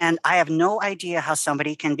 And I have no idea how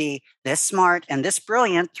somebody can be this smart and this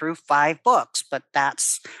brilliant through 5 books, but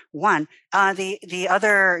that's one. The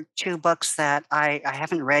other 2 books that I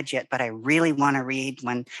haven't read yet, but I really want to read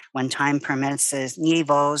when time permits is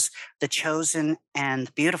Nevo's The Chosen and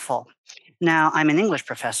The Beautiful. Now, I'm an English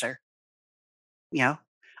professor.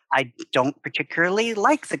 I don't particularly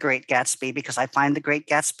like The Great Gatsby because I find The Great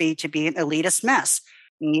Gatsby to be an elitist mess.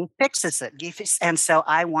 He fixes it. And so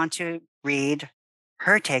I want to read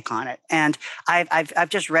her take on it. And I've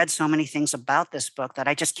just read so many things about this book that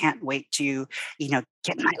I just can't wait to,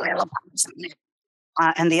 get my little paws on it.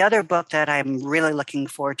 And the other book that I'm really looking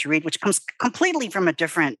forward to read, which comes completely from a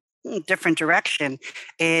different direction,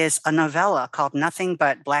 is a novella called Nothing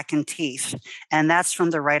But Blackened Teeth. And that's from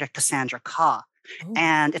the writer Cassandra Khaw. Ooh.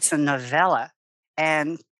 And it's a novella.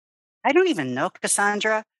 And I don't even know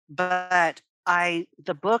Cassandra, but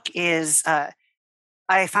the book is, I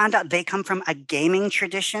found out they come from a gaming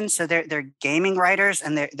tradition. So they're gaming writers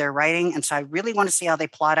and they're writing. And so I really want to see how they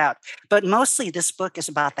plot out. But mostly this book is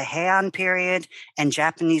about the Heian period and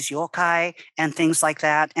Japanese yokai and things like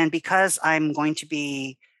that. And because I'm going to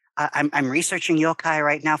be I'm researching yokai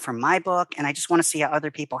right now for my book, and I just want to see how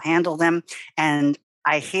other people handle them. And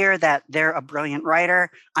I hear that they're a brilliant writer.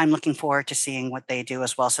 I'm looking forward to seeing what they do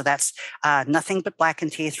as well. So that's Nothing But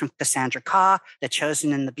Blackened Teeth from Cassandra Khaw, The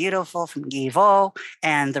Chosen and the Beautiful from Yi Vo,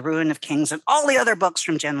 and The Ruin of Kings, and all the other books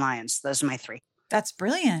from Jen Lyons. Those are my 3. That's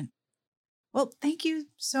brilliant. Well, thank you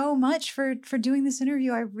so much for doing this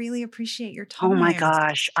interview. I really appreciate your time. Oh my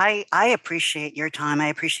gosh. I appreciate your time. I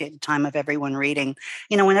appreciate the time of everyone reading.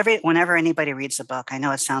 Whenever anybody reads a book, I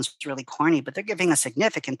know it sounds really corny, but they're giving a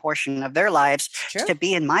significant portion of their lives to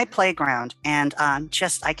be in my playground. And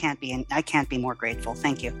I can't be more grateful.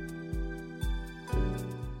 Thank you.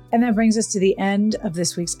 And that brings us to the end of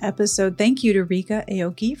this week's episode. Thank you to Ryka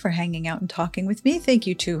Aoki for hanging out and talking with me. Thank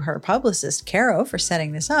you to her publicist, Caro, for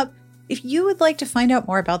setting this up. If you would like to find out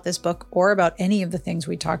more about this book or about any of the things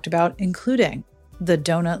we talked about, including the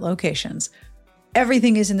donut locations,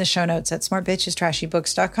 everything is in the show notes at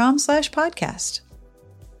smartbitchestrashybooks.com/podcast.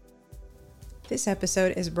 This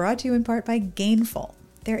episode is brought to you in part by Gainful.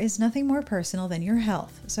 There is nothing more personal than your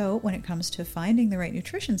health. So when it comes to finding the right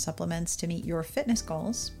nutrition supplements to meet your fitness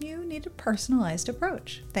goals, you need a personalized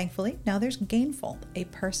approach. Thankfully, now there's Gainful, a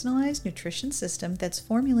personalized nutrition system that's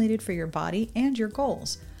formulated for your body and your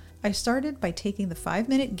goals. I started by taking the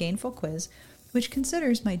 5-minute Gainful quiz, which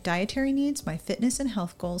considers my dietary needs, my fitness and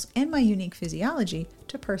health goals, and my unique physiology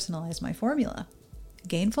to personalize my formula.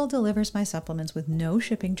 Gainful delivers my supplements with no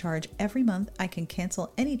shipping charge every month. I can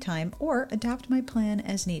cancel anytime or adapt my plan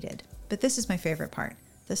as needed. But this is my favorite part.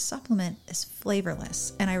 The supplement is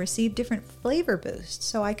flavorless, and I receive different flavor boosts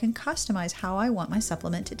so I can customize how I want my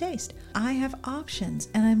supplement to taste. I have options,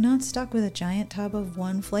 and I'm not stuck with a giant tub of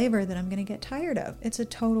one flavor that I'm going to get tired of. It's a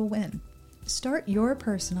total win. Start your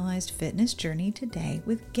personalized fitness journey today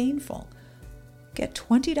with Gainful. Get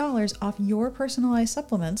 $20 off your personalized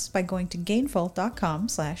supplements by going to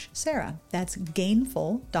gainful.com/Sarah. That's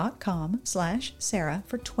gainful.com/Sarah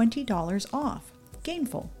for $20 off.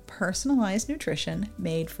 Gainful, personalized nutrition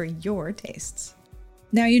made for your tastes.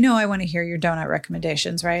 Now, you know I want to hear your donut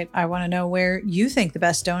recommendations, right? I want to know where you think the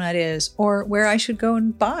best donut is or where I should go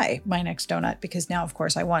and buy my next donut because now, of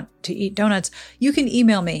course, I want to eat donuts. You can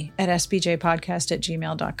email me at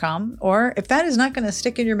sbjpodcast@gmail.com, or if that is not going to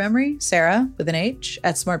stick in your memory, Sarah, with an H,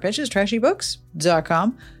 at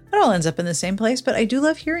smartbitchestrashybooks.com. It all ends up in the same place, but I do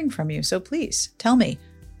love hearing from you, so please tell me.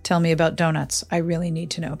 Tell me about donuts. I really need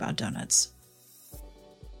to know about donuts.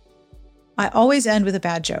 I always end with a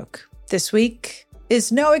bad joke. This week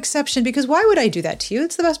is no exception because why would I do that to you?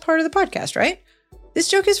 It's the best part of the podcast, right? This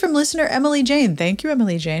joke is from listener Emily Jane. Thank you,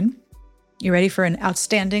 Emily Jane. You ready for an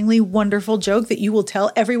outstandingly wonderful joke that you will tell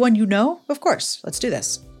everyone you know? Of course. Let's do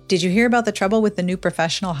this. Did you hear about the trouble with the new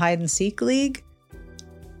professional hide-and-seek league?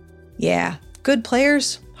 Yeah, good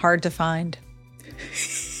players, hard to find.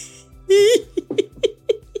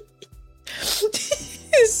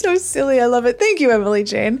 It's so silly. I love it. Thank you, Emily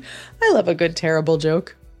Jane. I love a good terrible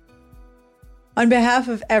joke. On behalf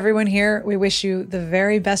of everyone here, we wish you the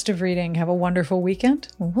very best of reading. Have a wonderful weekend.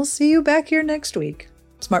 We'll see you back here next week.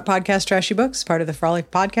 Smart Podcast Trashy Books, part of the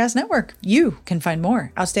Frolic Podcast Network. You can find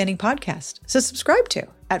more outstanding podcasts to subscribe to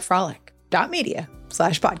at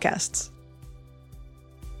frolic.media/podcasts.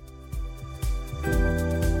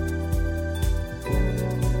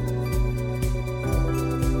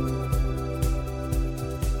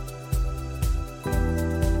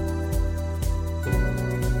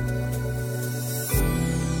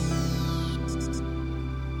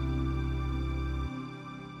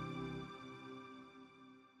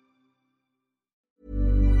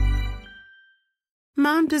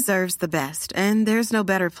 Mom deserves the best, and there's no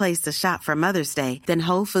better place to shop for Mother's Day than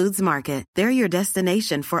Whole Foods Market. They're your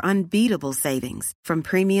destination for unbeatable savings, from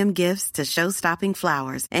premium gifts to show-stopping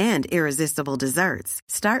flowers and irresistible desserts.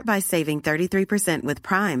 Start by saving 33% with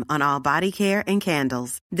Prime on all body care and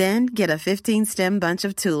candles. Then get a 15-stem bunch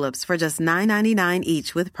of tulips for just $9.99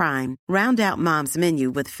 each with Prime. Round out Mom's menu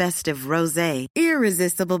with festive rosé,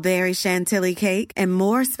 irresistible berry chantilly cake, and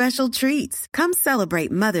more special treats. Come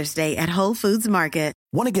celebrate Mother's Day at Whole Foods Market.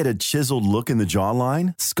 Want to get a chiseled look in the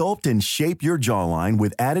jawline? Sculpt and shape your jawline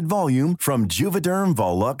with added volume from Juvederm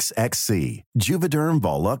Volux XC. Juvederm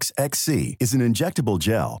Volux XC is an injectable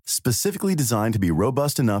gel specifically designed to be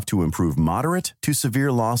robust enough to improve moderate to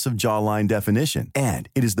severe loss of jawline definition. And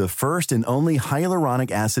it is the first and only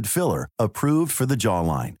hyaluronic acid filler approved for the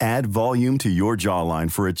jawline. Add volume to your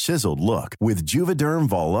jawline for a chiseled look with Juvederm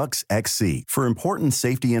Volux XC. For important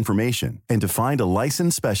safety information and to find a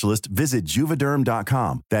licensed specialist, visit Juvederm.com.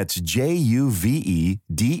 That's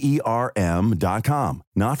Juvederm.com.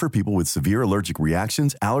 Not for people with severe allergic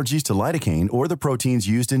reactions, allergies to lidocaine, or the proteins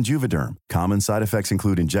used in Juvederm. Common side effects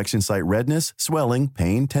include injection site redness, swelling,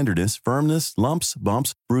 pain, tenderness, firmness, lumps,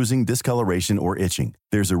 bumps, bruising, discoloration, or itching.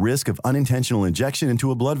 There's a risk of unintentional injection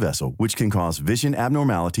into a blood vessel, which can cause vision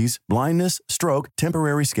abnormalities, blindness, stroke,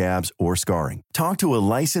 temporary scabs, or scarring. Talk to a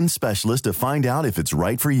licensed specialist to find out if it's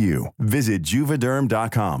right for you. Visit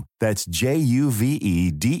Juvederm.com. That's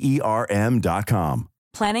Juvederm.com.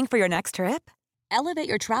 Planning for your next trip? Elevate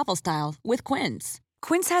your travel style with Quince.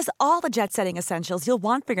 Quince has all the jet-setting essentials you'll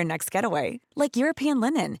want for your next getaway, like European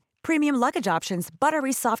linen, premium luggage options,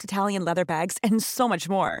 buttery soft Italian leather bags, and so much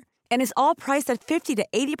more. And is all priced at 50 to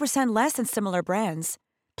 80% less than similar brands.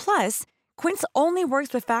 Plus, Quince only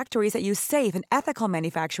works with factories that use safe and ethical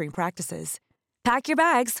manufacturing practices. Pack your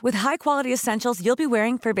bags with high-quality essentials you'll be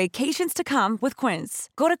wearing for vacations to come with Quince.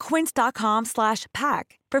 Go to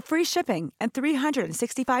quince.com/pack for free shipping and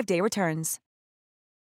 365-day returns.